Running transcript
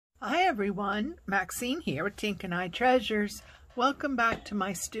Hi everyone, Maxine here with Tink and I Treasures. Welcome back to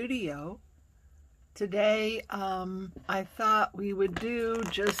my studio. Today I thought we would do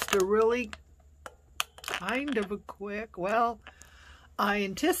just a really kind of a quick, well, I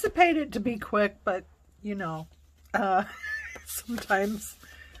anticipate it to be quick, but you know, sometimes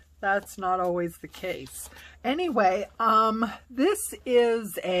that's not always the case. Anyway, this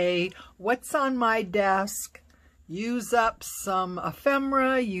is a what's on my desk, use up some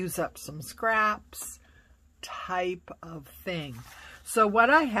ephemera, use up some scraps type of thing. So what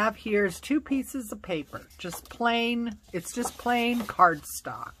I have here is 2 pieces of paper, just plain, it's just plain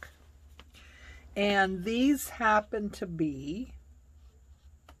cardstock. And these happen to be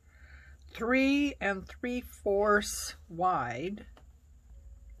 3 3/4 wide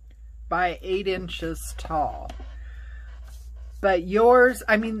by 8 inches tall. But yours,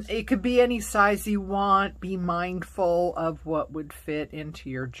 I mean, it could be any size you want. Be mindful of what would fit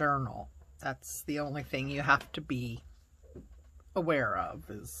into your journal. That's the only thing you have to be aware of,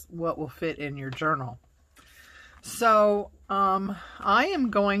 is what will fit in your journal. So I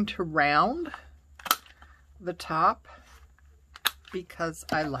am going to round the top because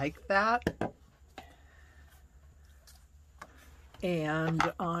I like that.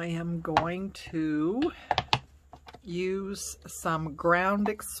 And I am going to use some ground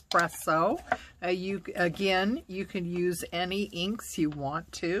espresso. You can use any inks you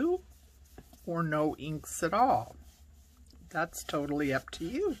want to, or no inks at all. That's totally up to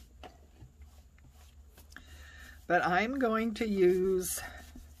you. But I'm going to use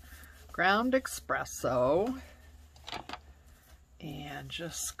ground espresso and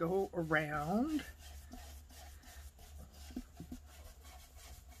just go around,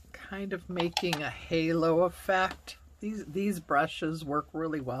 kind of making a halo effect. These brushes work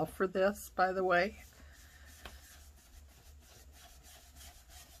really well for this, by the way.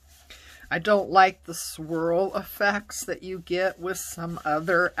 I don't like the swirl effects that you get with some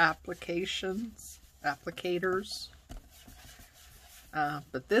other applicators.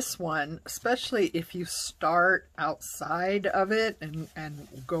 But this one, especially if you start outside of it and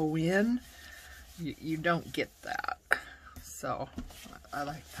go in, you don't get that. So I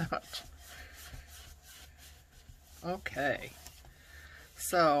like that. Okay,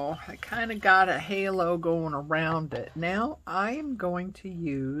 so I kind of got a halo going around it. Now I'm going to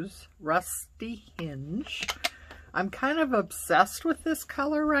use Rusty Hinge. I'm kind of obsessed with this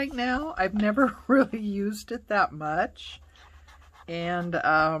color right now. I've never really used it that much. And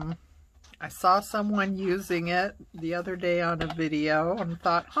I saw someone using it the other day on a video and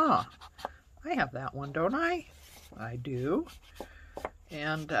thought, huh, I have that one, don't I? I do.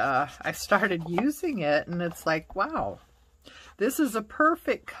 And I started using it, and it's like, wow, this is a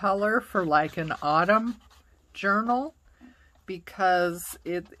perfect color for like an autumn journal, because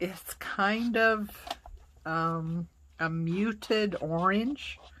it's kind of a muted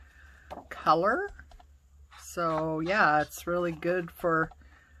orange color. So yeah, it's really good for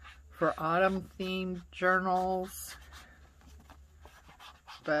autumn themed journals.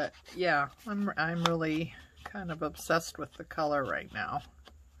 But yeah, I'm really kind of obsessed with the color right now.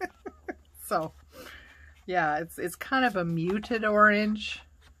 So yeah, it's kind of a muted orange,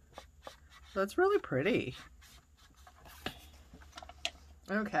 so it's really pretty.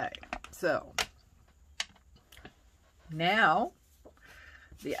 Okay, so now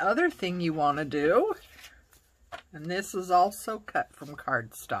the other thing you want to do, and this is also cut from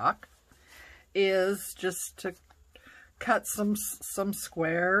cardstock, is just to cut some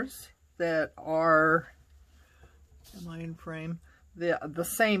squares that are, am I in frame, the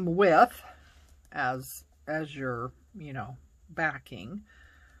same width as your, you know, backing.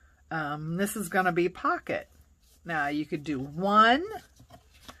 This is going to be pocket. Now you could do 1,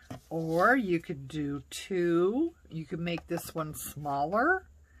 or you could do 2. You could make this one smaller.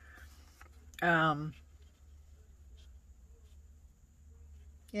 Yeah,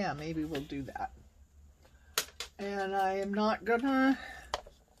 maybe we'll do that. And I am not gonna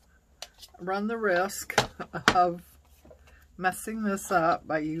run the risk of messing this up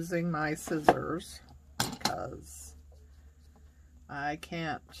by using my scissors, because I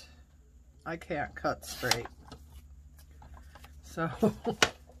can't cut straight. So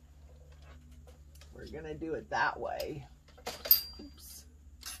we're gonna do it that way. Oops.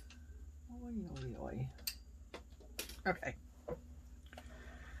 Oy, oy, oy. Okay.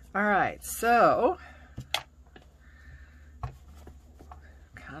 All right, so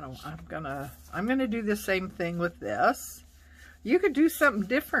I'm gonna do the same thing with this. You could do something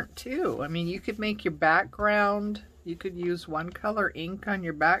different too. I mean, you could make your background, you could use one color ink on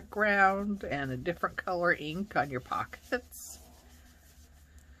your background and a different color ink on your pockets.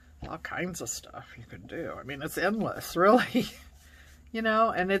 all kinds of stuff you can do. I mean, it's endless, really. You know,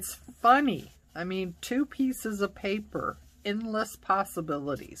 and it's funny. I mean, 2 pieces of paper, endless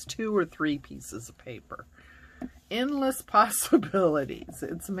possibilities. 2 or 3 pieces of paper, endless possibilities.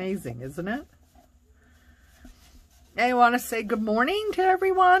 It's amazing, isn't it? I want to say good morning to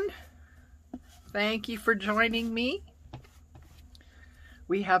everyone. Thank you for joining me.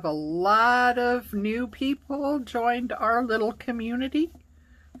 We have a lot of new people joined our little community.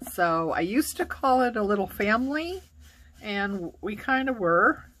 So I used to call it a little family, and we kind of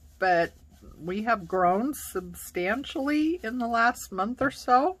were, but we have grown substantially in the last month or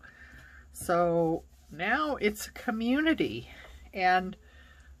so. So now it's a community, and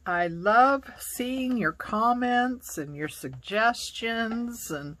I love seeing your comments and your suggestions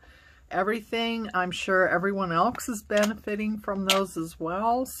and everything. I'm sure everyone else is benefiting from those as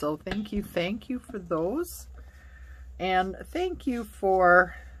well. So thank you for those. And thank you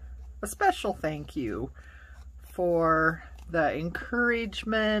for, a special thank you for the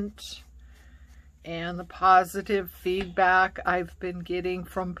encouragement and the positive feedback I've been getting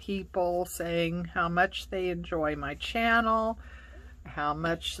from people saying how much they enjoy my channel, how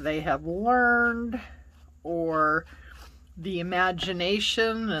much they have learned, or the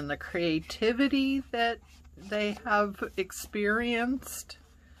imagination and the creativity that they have experienced.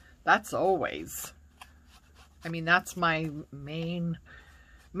 That's always, I mean, that's my main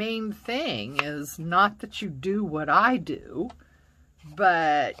thing, is not that you do what I do,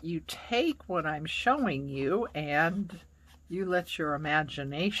 but you take what I'm showing you and you let your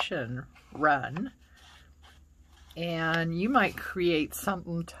imagination run, and you might create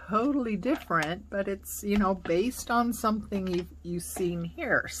something totally different, but it's, you know, based on something you've seen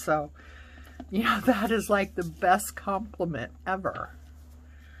here. So, you know, that is like the best compliment ever.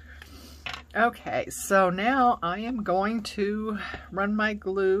 Okay, so now I am going to run my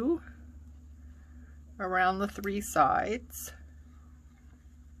glue around the 3 sides.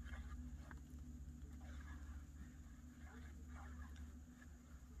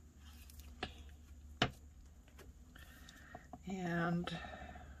 And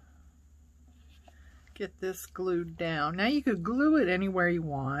get this glued down. Now you could glue it anywhere you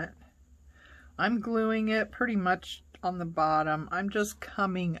want. I'm gluing it pretty much on the bottom. I'm just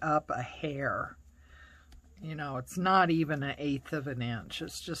coming up a hair. You know, it's not even 1/8 of an inch.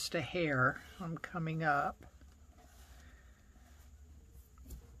 It's just a hair. I'm coming up.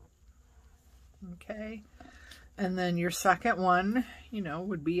 Okay. And then your second one, you know,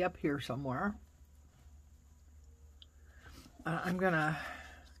 would be up here somewhere. I'm gonna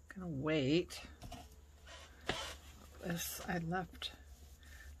wait. This I left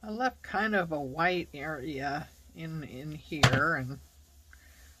kind of a white area in here, and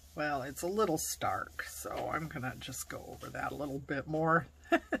well, it's a little stark, so I'm gonna just go over that a little bit more.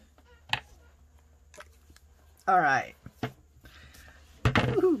 All right.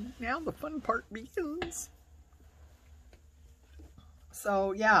 Ooh, now the fun part begins.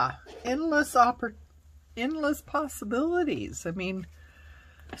 So yeah, endless possibilities. I mean,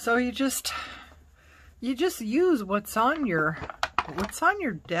 so you just use what's on your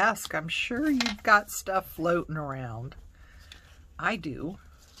desk. I'm sure you've got stuff floating around. I do.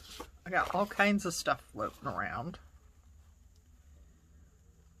 I got all kinds of stuff floating around.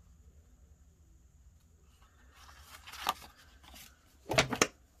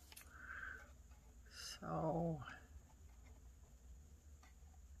 So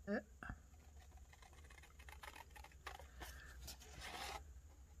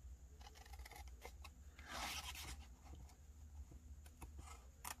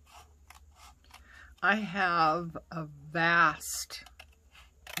I have a vast,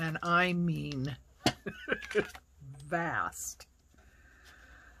 and I mean vast,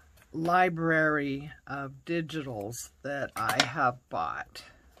 library of digitals that I have bought.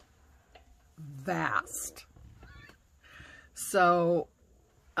 Vast. So,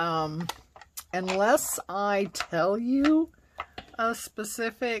 unless I tell you a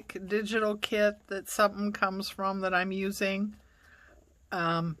specific digital kit that something comes from that I'm using,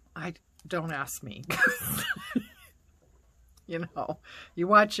 don't ask me. You know, you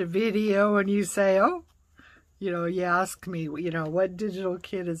watch a video and you say, oh, you know, you ask me, you know, what digital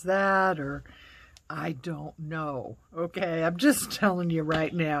kit is that? Or I don't know. Okay, I'm just telling you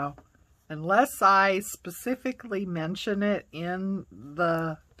right now, unless I specifically mention it in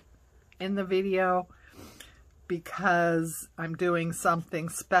the video, because I'm doing something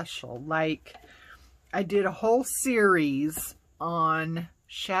special. Like, I did a whole series on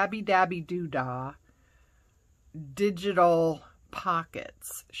Shabby Dabby Doodah digital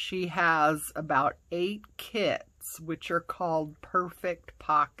pockets. She has about 8 kits pockets, which are called Perfect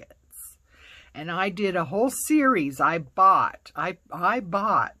Pockets. And I did a whole series. I bought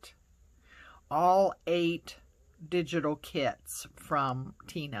all 8 digital kits from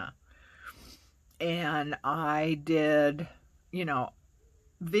Tina. And I did, you know,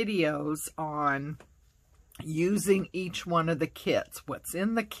 videos on using each one of the kits, what's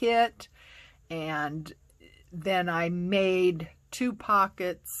in the kit, and then I made 2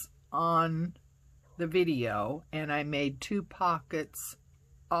 pockets on the video, and I made 2 pockets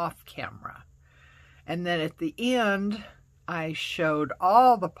off camera. And then at the end, I showed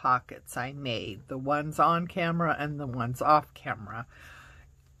all the pockets I made, the ones on camera and the ones off camera,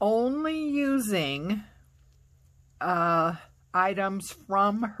 only using items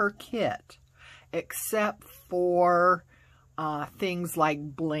from her kit, except for things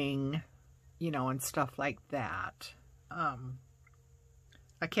like bling, you know, and stuff like that.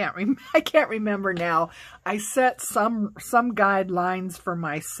 I can't remember now. I set some guidelines for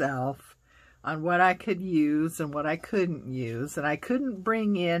myself on what I could use and what I couldn't use, and I couldn't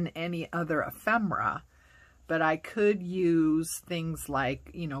bring in any other ephemera, but I could use things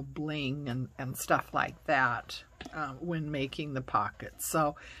like, you know, bling and stuff like that when making the pockets.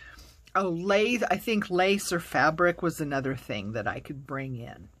 So, lace, I think lace or fabric was another thing that I could bring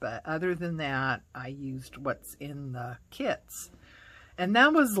in. But other than that, I used what's in the kits. And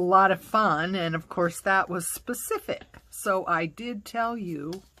that was a lot of fun, and of course that was specific. So I did tell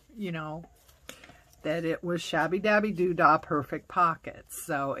you, you know, that it was Shabby Dabby Doo-Dah Perfect Pockets.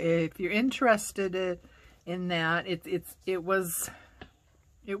 So if you're interested in that, it was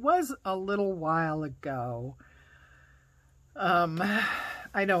a little while ago.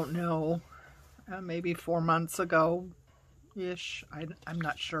 I don't know, maybe 4 months ago-ish. I'm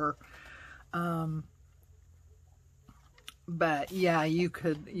not sure. But yeah, you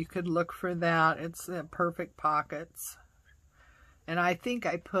could look for that. It's Perfect Pockets. And I think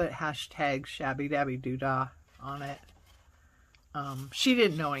I put hashtag Shabby Dabby Doo-Dah on it. She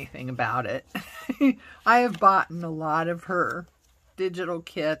didn't know anything about it. I have bought a lot of her digital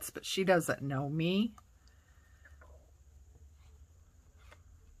kits, but she doesn't know me.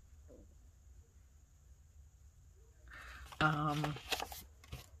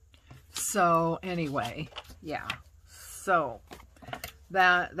 So anyway, yeah. So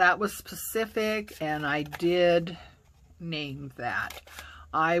that was specific, and I did name that.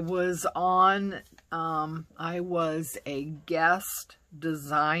 I was a guest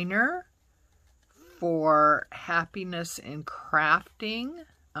designer for Happiness in Crafting.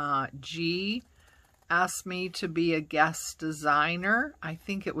 G asked me to be a guest designer. I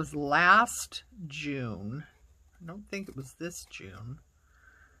think it was last June. I don't think it was this June.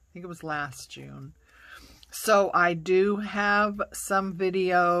 I think it was last June. So I do have some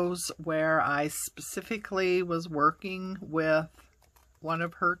videos where I specifically was working with one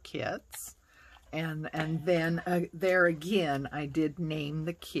of her kits. And then there again, I did name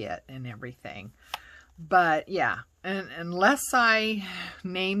the kit and everything. But yeah, and unless I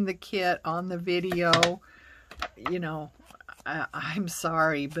name the kit on the video, you know, I'm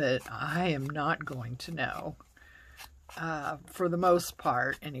sorry, but I am not going to know. For the most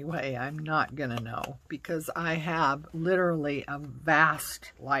part, anyway, I'm not going to know, because I have literally a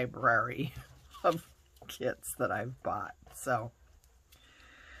vast library of kits that I've bought. So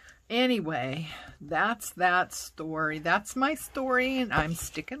anyway, that's that story. That's my story, and I'm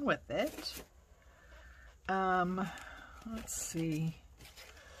sticking with it. Let's see.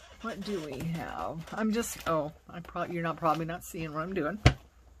 What do we have? I'm just, oh, you're probably not seeing what I'm doing.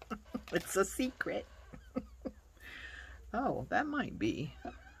 It's a secret. Oh, that might be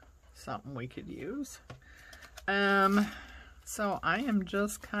something we could use. So I am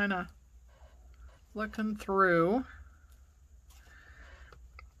just kind of looking through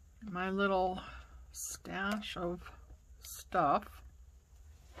my little stash of stuff.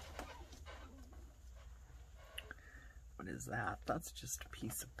 What is that? That's just a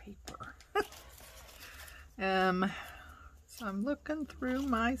piece of paper. So I'm looking through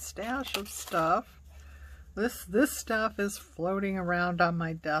my stash of stuff. This stuff is floating around on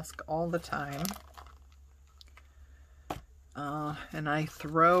my desk all the time. And I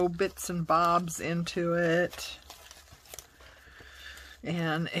throw bits and bobs into it.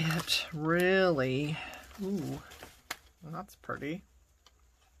 And it really, ooh, that's pretty.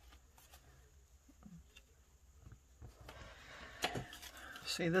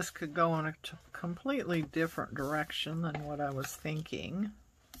 See, this could go in a completely different direction than what I was thinking.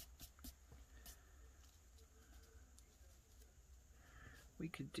 We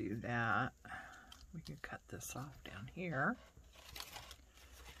could do that. We could cut this off down here.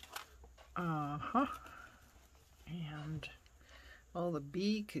 And, well, the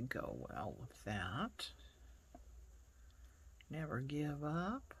bee could go well with that. Never give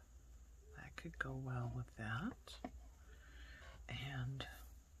up. That could go well with that. And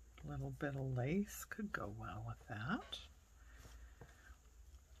a little bit of lace could go well with that.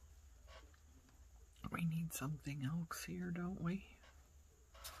 We need something else here, don't we?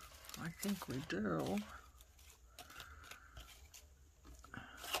 I think we do.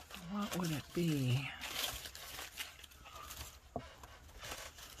 What would it be?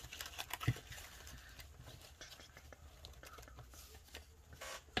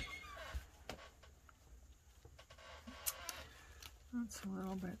 That's a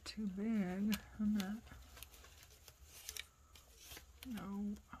little bit too big, isn't it?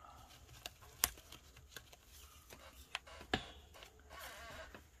 No.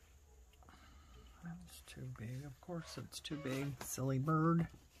 That's too big. Of course it's too big, silly bird.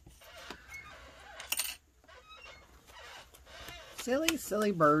 Silly,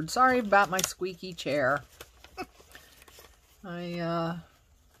 silly bird. Sorry about my squeaky chair. I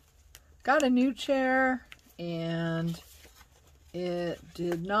got a new chair and it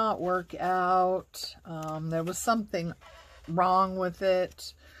did not work out. There was something wrong with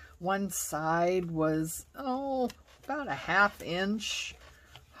it. One side was, about a ½ inch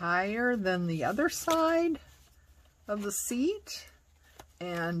higher than the other side of the seat.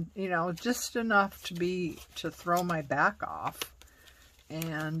 And, just enough to throw my back off.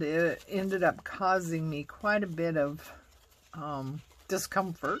 And it ended up causing me quite a bit of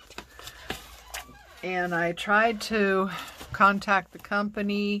discomfort. And I tried to contact the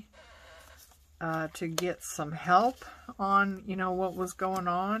company to get some help on, what was going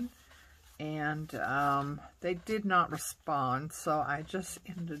on. And they did not respond, so I just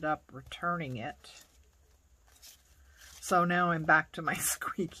ended up returning it. So now I'm back to my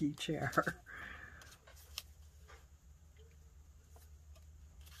squeaky chair.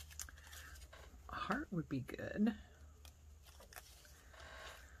 Heart would be good.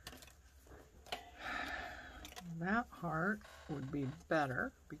 That heart would be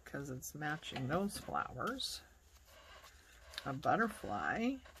better because it's matching those flowers. A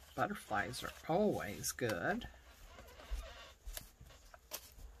butterfly. Butterflies are always good.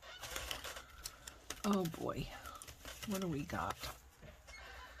 Oh boy, what do we got?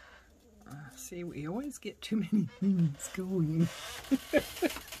 See, we always get too many things going.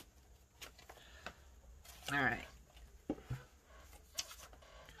 All right.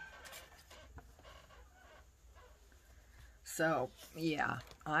 So, yeah,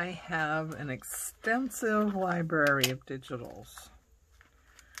 I have an extensive library of digitals.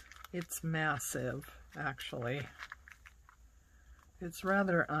 It's massive, actually. It's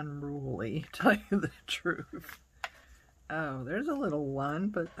rather unruly, to tell you the truth. Oh, there's a little one,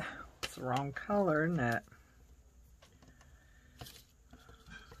 but it's the wrong color, isn't it?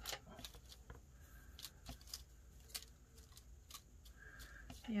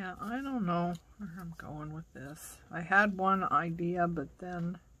 Yeah, I don't know where I'm going with this. I had one idea, but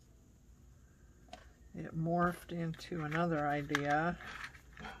then it morphed into another idea.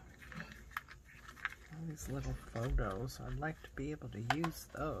 All these little photos. I'd like to be able to use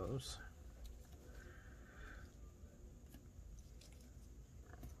those.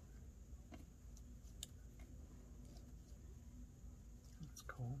 That's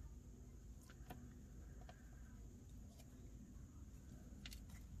cool.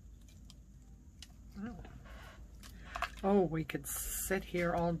 Oh, we could sit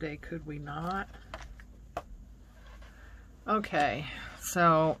here all day, could we not? Okay,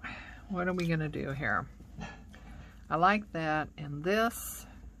 so what are we going to do here? I like that, and this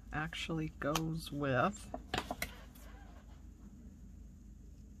actually goes with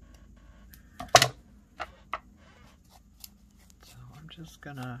so I'm just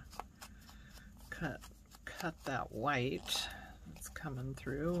gonna cut that white that's coming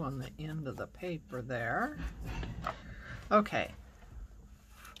through on the end of the paper there. Okay.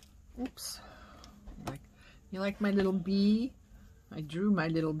 Oops. You like my little bee? I drew my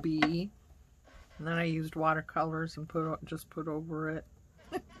little bee, and then I used watercolors and just put over it.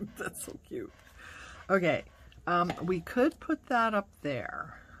 That's so cute. Okay, we could put that up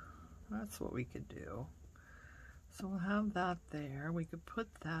there. That's what we could do. So we'll have that there. We could put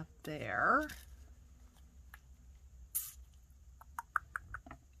that there.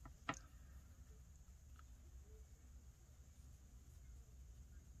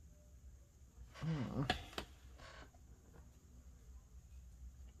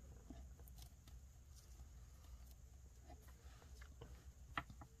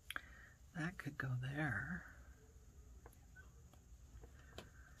 That could go there.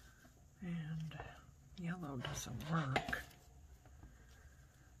 And Yellow doesn't work.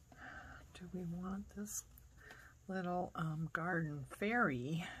 Do we want this little garden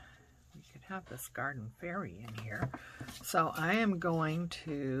fairy? We could have this garden fairy in here. So I am going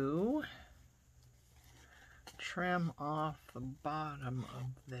to trim off the bottom of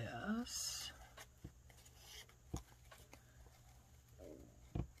this.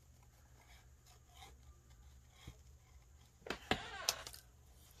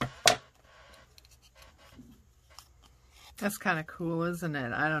 That's kind of cool, isn't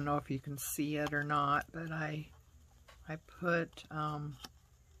it? I don't know if you can see it or not, but I put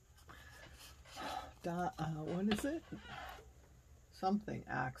what is it? Something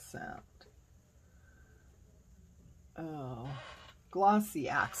accent. Oh, glossy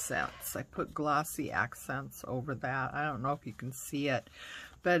accents. I put glossy accents over that. I don't know if you can see it,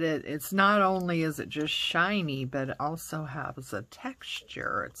 but it's not only is it just shiny, but it also has a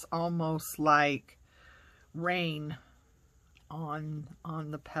texture. It's almost like rain on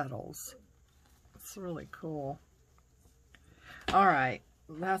the petals. It's really cool. All right,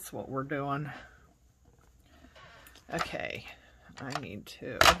 that's what we're doing. Okay, I need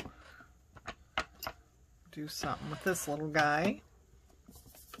to do something with this little guy.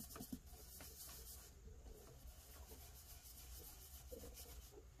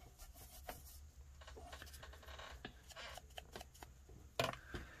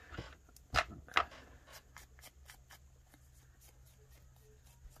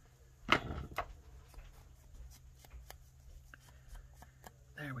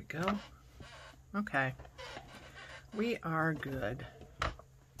 There we go. Okay. We are good.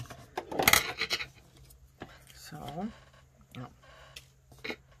 So,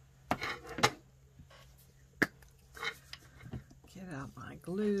 get out my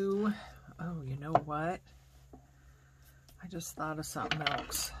glue. Oh, you know what? I just thought of something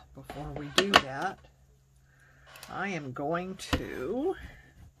else before we do that. I am going to,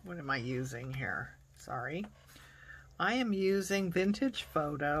 what am I using here? Sorry. I am using Vintage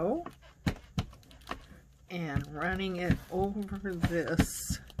Photo and running it over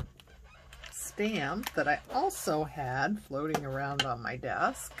this stamp that I also had floating around on my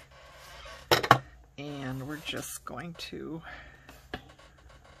desk. And we're just going to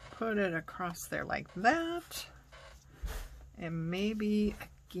put it across there like that. And maybe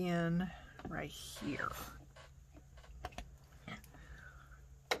again right here.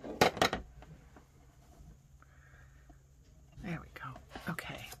 There we go.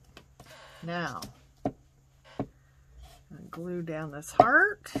 Okay. Now, glue down this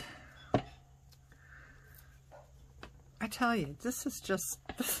heart. I tell you, this is just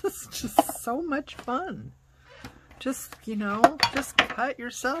so much fun. Just, you know, just cut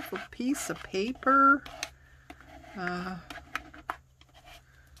yourself a piece of paper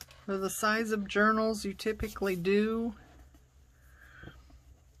for the size of journals you typically do.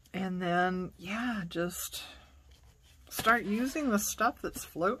 And then, yeah, just start using the stuff that's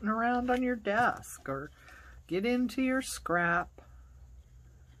floating around on your desk, or get into your scrap,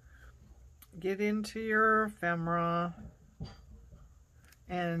 get into your ephemera,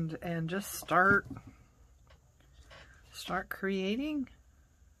 and just start creating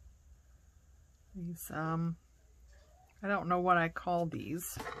these. I don't know what I call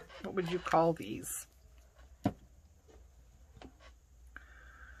these. What would you call these?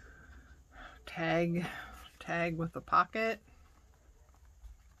 Tag with a pocket.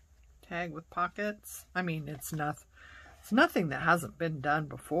 Tag with pockets. I mean, it's nothing that hasn't been done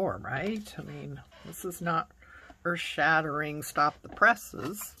before, right? I mean, this is not earth-shattering, stop the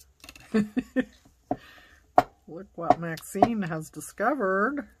presses. Look what Maxine has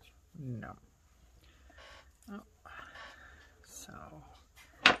discovered. No. Oh. So,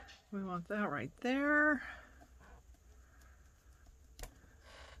 we want that right there.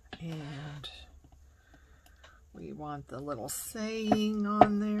 And we want the little saying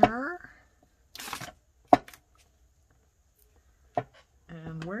on there.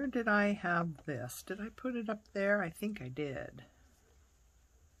 And where did I have this? Did I put it up there? I think I did.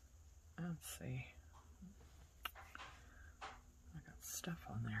 Let's see. I got stuff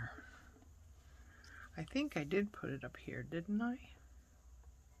on there. I think I did put it up here, didn't I?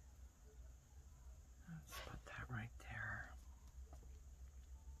 Let's put that right there.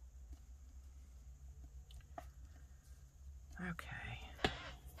 Okay.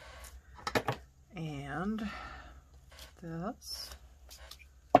 And this.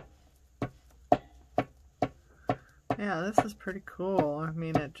 Yeah, this is pretty cool. I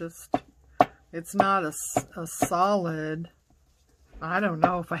mean, it's not a solid. I don't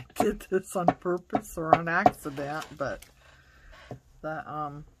know if I did this on purpose or on accident, but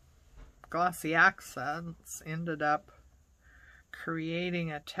the glossy accents ended up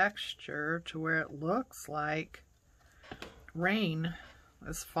creating a texture to where it looks like rain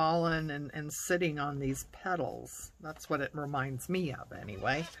has fallen and sitting on these petals. That's what it reminds me of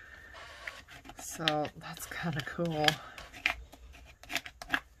anyway. So that's kind of cool.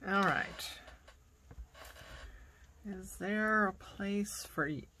 All right. Is there a place for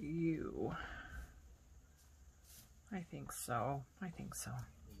you? I think so. I think so.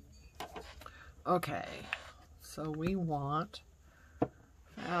 Okay. So we want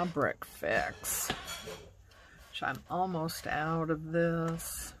Fabric Fix, which I'm almost out of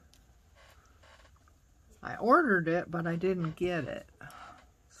this. I ordered it, but I didn't get it.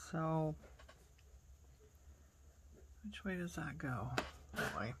 So, which way does that go?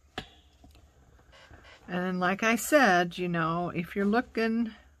 That way. And like I said, you know, if you're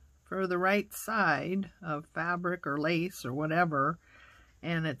looking for the right side of fabric or lace or whatever,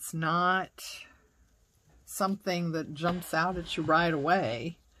 and it's not something that jumps out at you right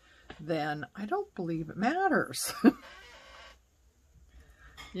away, then I don't believe it matters.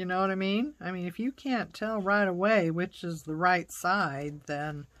 You know what I mean? I mean, if you can't tell right away which is the right side,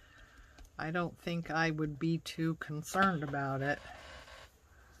 then I don't think I would be too concerned about it.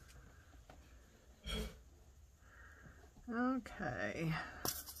 Okay,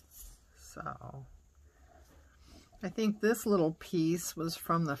 so I think this little piece was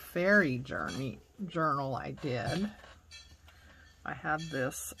from the fairy journal I did. I have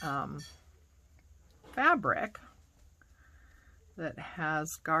this fabric that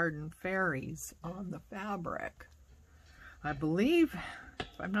has garden fairies on the fabric. I believe, if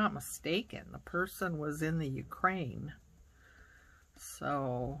I'm not mistaken, the person was in the Ukraine.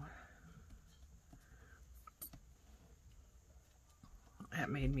 So that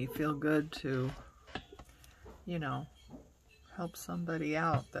made me feel good to, you know, help somebody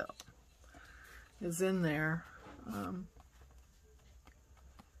out that is in there.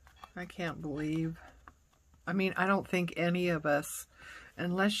 I can't believe, I mean, I don't think any of us,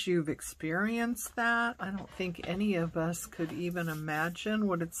 unless you've experienced that, I don't think any of us could even imagine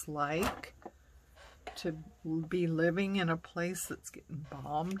what it's like to be living in a place that's getting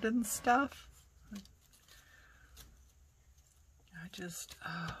bombed and stuff. I just,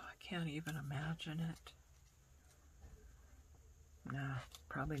 oh, I can't even imagine it. Nah,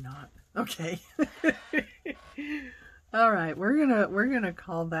 probably not. Okay. All right, we're gonna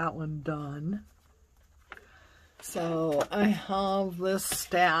call that one done. So I have this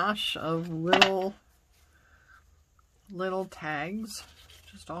stash of little tags,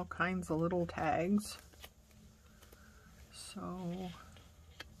 just all kinds of little tags. So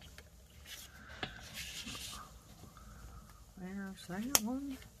there's that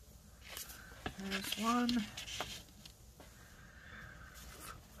one. There's one.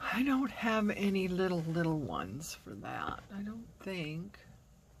 I don't have any little ones for that, I don't think.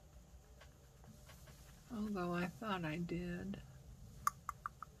 Although I thought I did.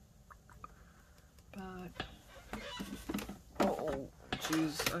 But, oh,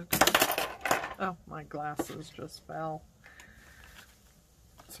 jeez, okay. Oh, my glasses just fell.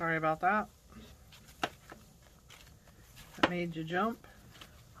 Sorry about that. That made you jump.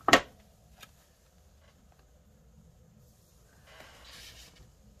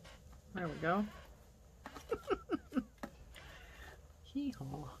 There we go.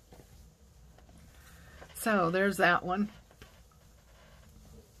 Hee-haw. So there's that one.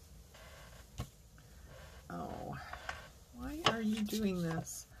 Oh, why are you doing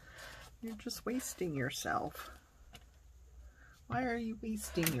this? You're just wasting yourself. Why are you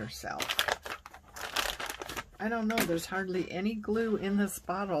wasting yourself? I don't know, there's hardly any glue in this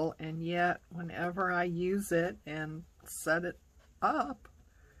bottle, and yet whenever I use it and set it up,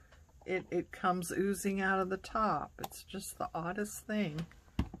 it comes oozing out of the top. It's just the oddest thing.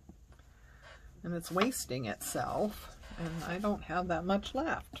 And it's wasting itself, and I don't have that much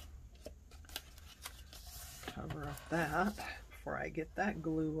left. Cover up that before I get that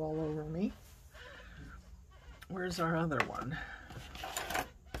glue all over me. Where's our other one?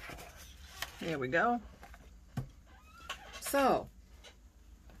 Here we go. So,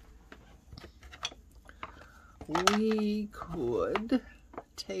 we could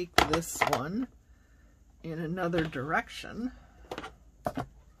take this one in another direction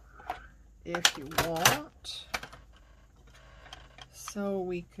if you want. So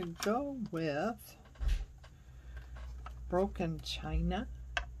we could go with Broken China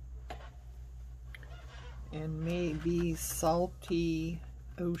and maybe Salty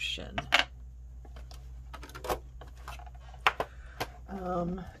Ocean.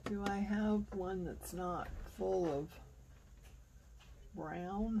 Do I have one that's not full of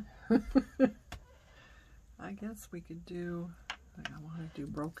brown. I guess we could do, I want to do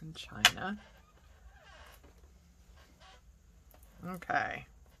Broken China. Okay.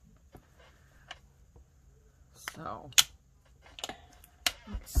 So,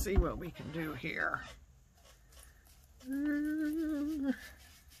 let's see what we can do here.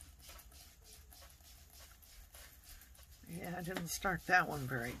 Yeah, I didn't start that one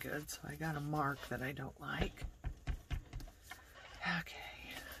very good, so I got a mark that I don't like. Okay.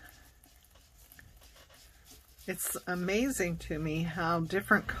 It's amazing to me how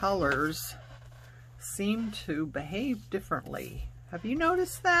different colors seem to behave differently. Have you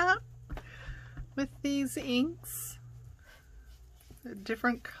noticed that with these inks? That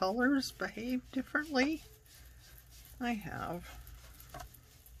different colors behave differently? I have.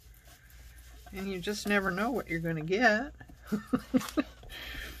 And you just never know what you're going to get.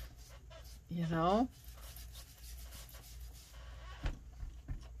 You know?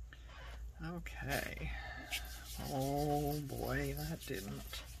 Okay. Oh boy, that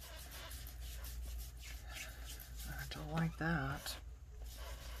didn't. I don't like that.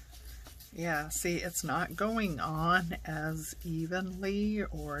 Yeah, see, it's not going on as evenly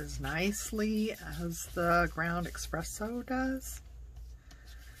or as nicely as the Ground Espresso does.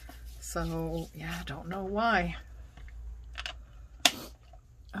 So, yeah, I don't know why.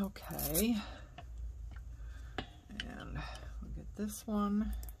 Okay. And we'll get this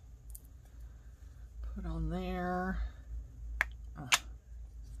one put on there. Oh.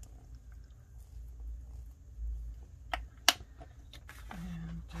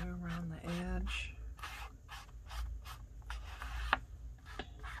 And do around the edge.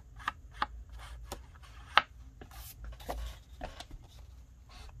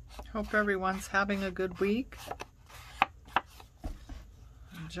 Hope everyone's having a good week.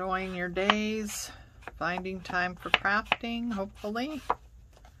 Enjoying your days. Finding time for crafting, hopefully.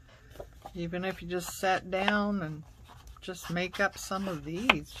 Even if you just sat down and just make up some of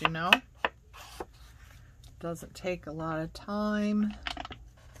these, you know. Doesn't take a lot of time.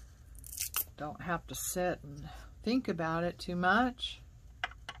 Don't have to sit and think about it too much.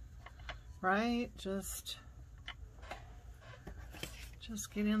 Right? Just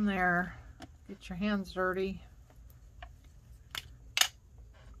get in there. Get your hands dirty.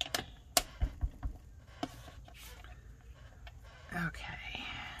 Okay.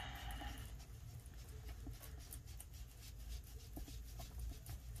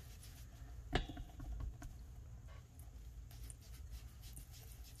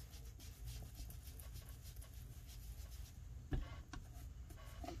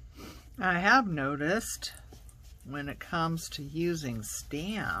 I have noticed when it comes to using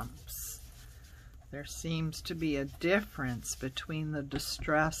stamps, there seems to be a difference between the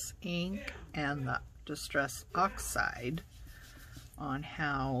Distress ink and the Distress Oxide on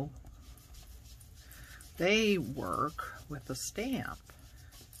how they work with a stamp.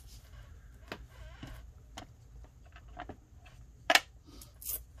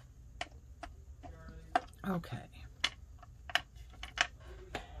 Okay.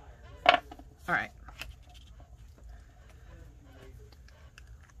 All right.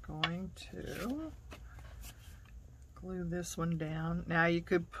 Going to glue this one down. Now you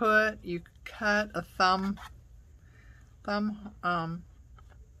could cut a thumb, not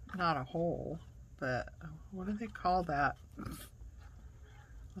a hole, but what do they call that?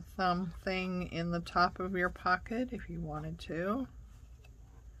 A thumb thing in the top of your pocket if you wanted to.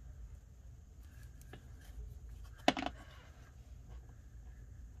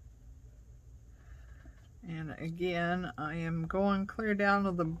 And again, I am going clear down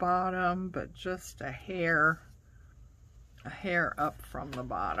to the bottom, but just a hair up from the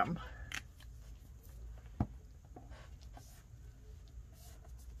bottom.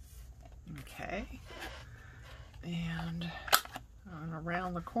 Okay. And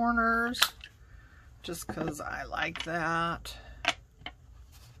around the corners, just because I like that.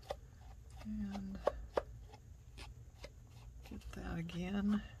 And get that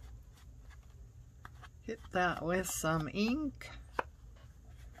again. Hit that with some ink.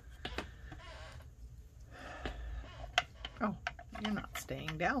 Oh, you're not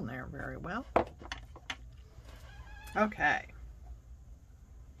staying down there very well. Okay.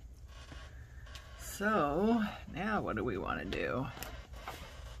 So, now what do we want to do?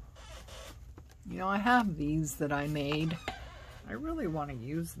 You know, I have these that I made. I really want to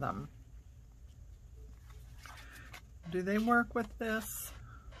use them. Do they work with this?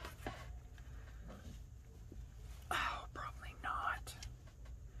 Oh, probably not.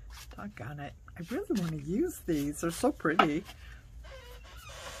 Doggone it. I really want to use these. They're so pretty.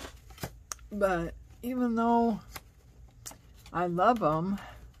 But even though I love them.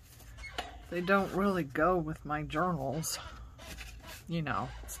 They don't really go with my journals. You know,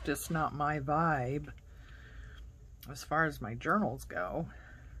 it's just not my vibe as far as my journals go.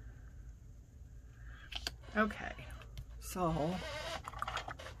 Okay, so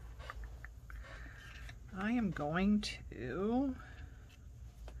I am going to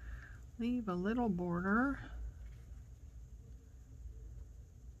leave a little border.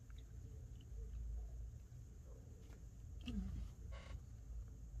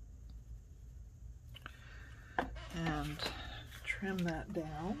 And trim that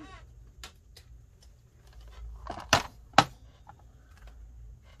down.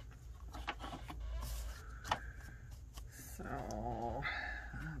 So,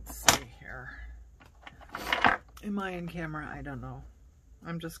 let's see here. Am I in camera? I don't know.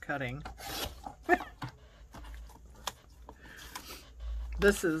 I'm just cutting.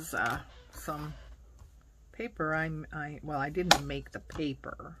 This is some paper. Well, I didn't make the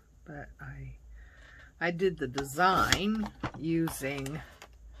paper, but I did the design using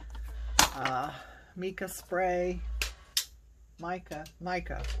mica spray, mica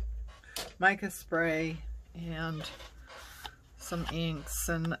spray, and some inks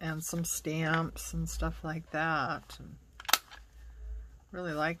and some stamps and stuff like that. And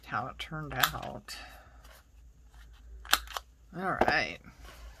really liked how it turned out. All right,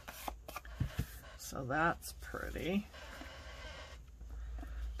 so that's pretty.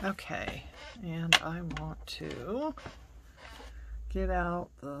 Okay, and I want to get out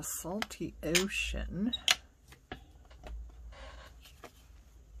the Salty Ocean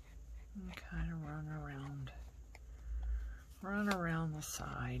and kind of run around the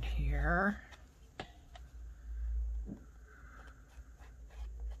side here.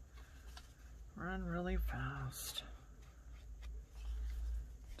 Run really fast.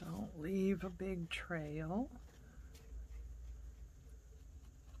 Don't leave a big trail.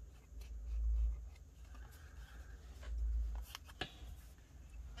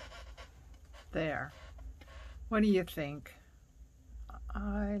 There. What do you think?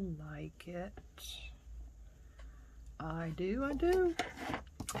 I like it. I do.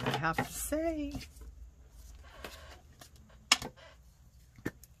 I have to say.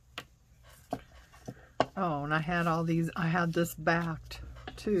 Oh, and I had all these, I had this backed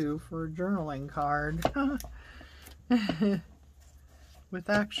too for a journaling card. With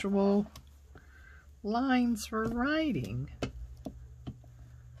actual lines for writing.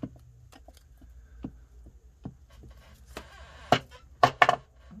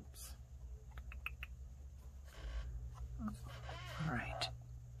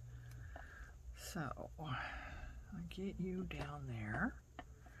 So, I'll get you down there,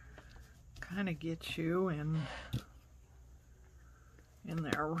 kind of get you in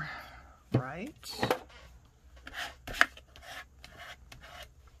there, right?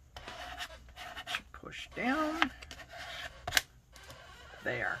 Push down,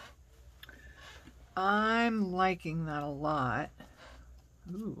 there. I'm liking that a lot.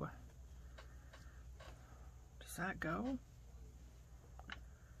 Ooh, does that go?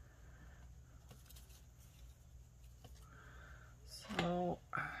 So,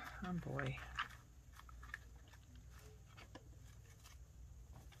 oh boy.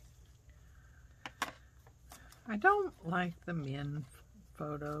 I don't like the men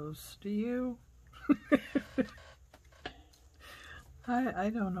photos. Do you? I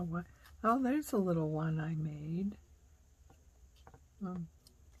don't know what. Oh, there's a little one I made.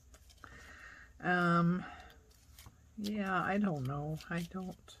 Yeah, I don't know. I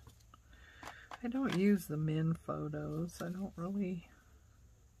don't use the men photos. I don't really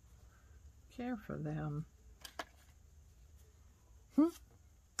care for them.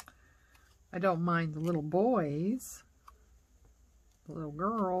 I don't mind the little boys, the little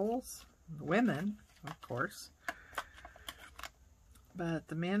girls, the women, of course. But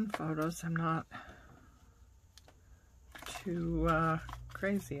the men photos I'm not too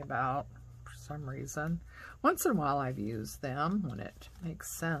crazy about for some reason. Once in a while I've used them when it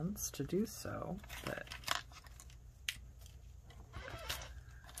makes sense to do so, but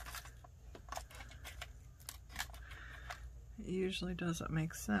it usually doesn't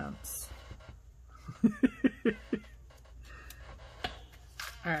make sense.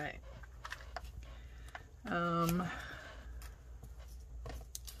 All right.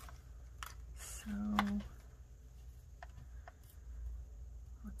 So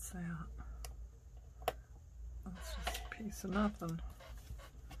what's that? That's just a piece of nothing.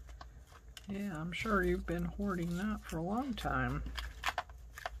 Yeah, I'm sure you've been hoarding that for a long time.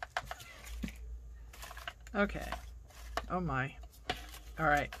 Okay. Oh my. All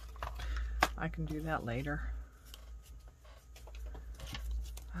right. I can do that later.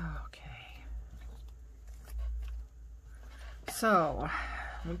 Okay. So,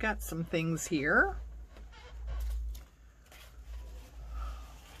 we've got some things here.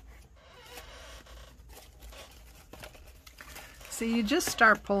 So you just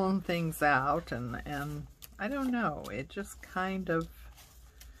start pulling things out and I don't know, it just kind of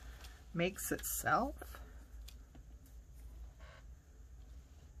makes itself.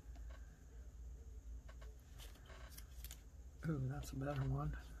 Ooh, that's a better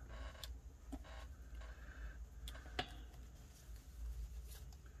one.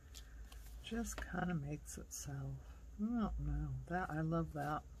 Just kind of makes itself. Oh no, that I love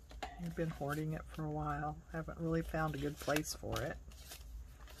that. I've been hoarding it for a while. Haven't really found a good place for it.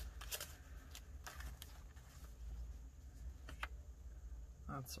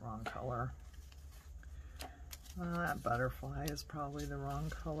 That's the wrong color. That butterfly is probably the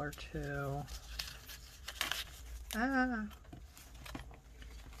wrong color too. Ah.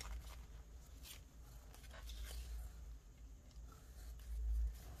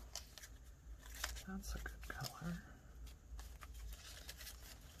 That's a good color.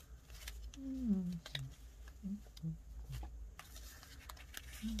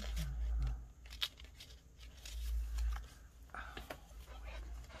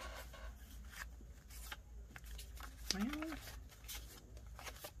 Well,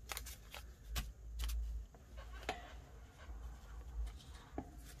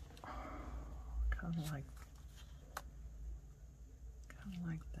 kind of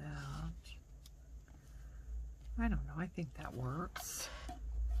like that. I don't know. I think that works.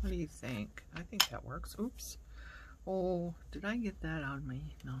 What do you think? I think that works. Oops. Oh, did I get that on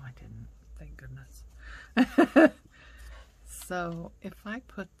me? No, I didn't. Thank goodness. So if I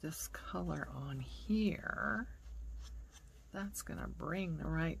put this color on here, that's going to bring the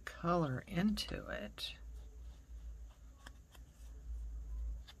right color into it.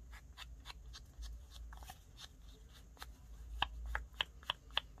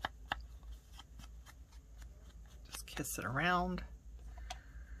 Just kiss it around.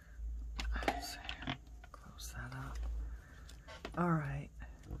 Let's close that up. All right.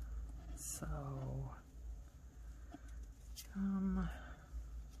 So,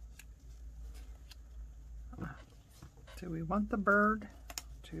 do we want the bird?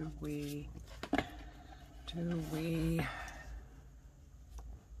 Do we,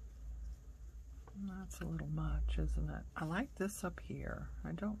 that's a little much, isn't it? I like this up here.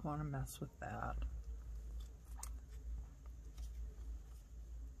 I don't want to mess with that.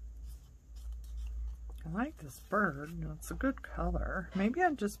 I like this bird. It's a good color. Maybe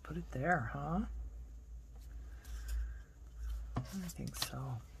I'd just put it there, huh? I think so.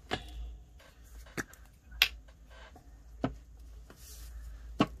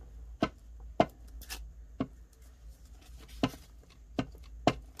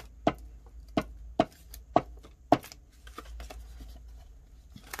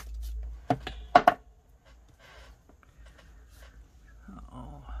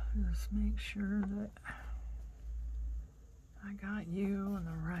 Just make sure that I got you in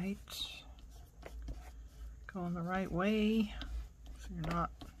the right, going the right way, so you're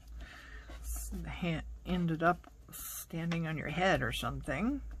not ended up standing on your head or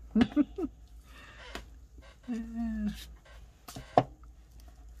something. All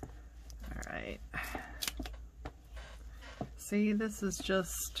right. See, this is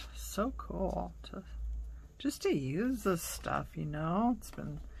just so cool just to use this stuff, you know. It's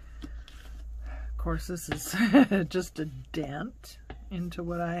been, of course, this is just a dent into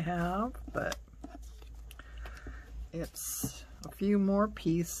what I have, but it's a few more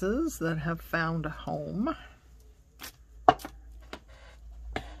pieces that have found a home.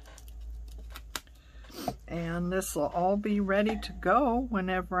 And this will all be ready to go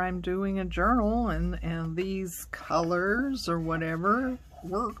whenever I'm doing a journal, and these colors or whatever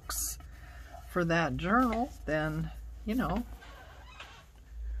works for that journal, then, you know,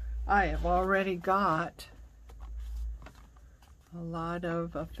 I have already got a lot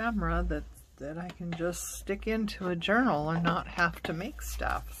of ephemera that I can just stick into a journal and not have to make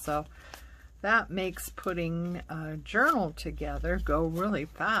stuff. So that makes putting a journal together go really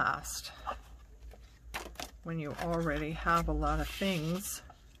fast when you already have a lot of things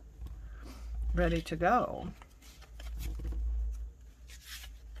ready to go.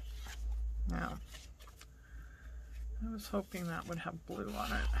 Now, I was hoping that would have blue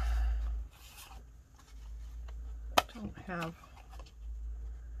on it. Don't have,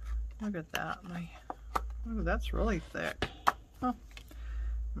 look at that, ooh, that's really thick. Oh,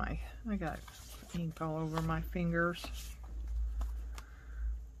 I got ink all over my fingers.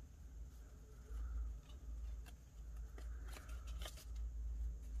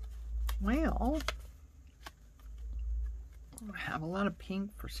 Well, I have a lot of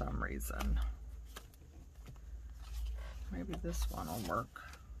pink for some reason. Maybe this one will work.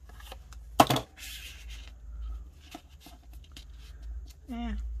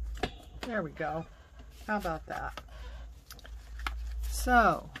 Yeah, there we go. How about that?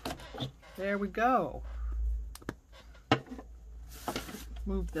 So, there we go.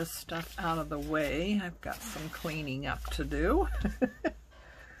 Move this stuff out of the way. I've got some cleaning up to do.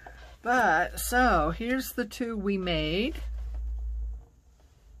 But, so, here's the two we made.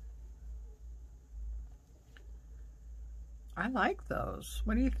 I like those.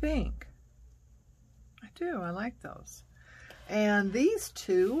 What do you think? I do. I like those. And these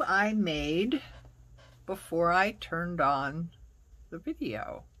two I made before I turned on the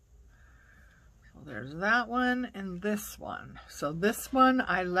video. So there's that one and this one. So this one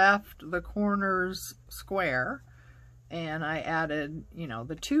I left the corners square and I added, you know,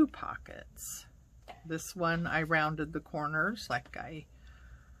 the 2 pockets. This one I rounded the corners like I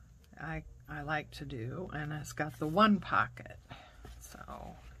like to do, and it's got the 1 pocket. So,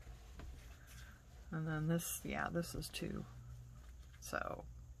 and then this, yeah, this is 2. So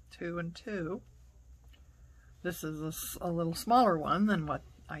 2 and 2. This is a little smaller one than what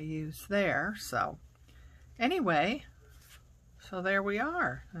I used there. So anyway, so there we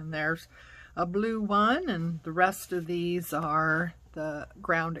are. And there's a blue one, and the rest of these are the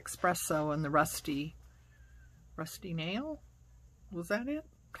ground espresso and the rusty nail. Was that it?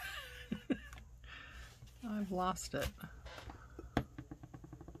 I've lost it.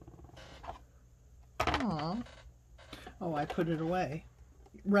 Aww. Oh, I put it away.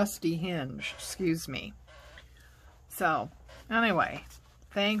 Rusty hinge, excuse me. So, anyway,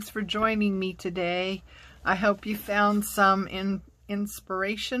 thanks for joining me today. I hope you found some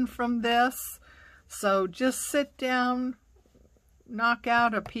inspiration from this. So just sit down, knock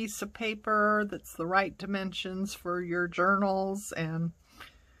out a piece of paper that's the right dimensions for your journals, and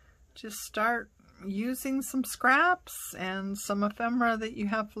just start using some scraps and some ephemera that you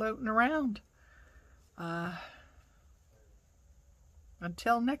have floating around.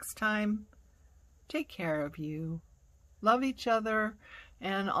 Until next time, take care of you, love each other,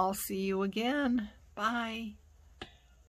 and I'll see you again. Bye.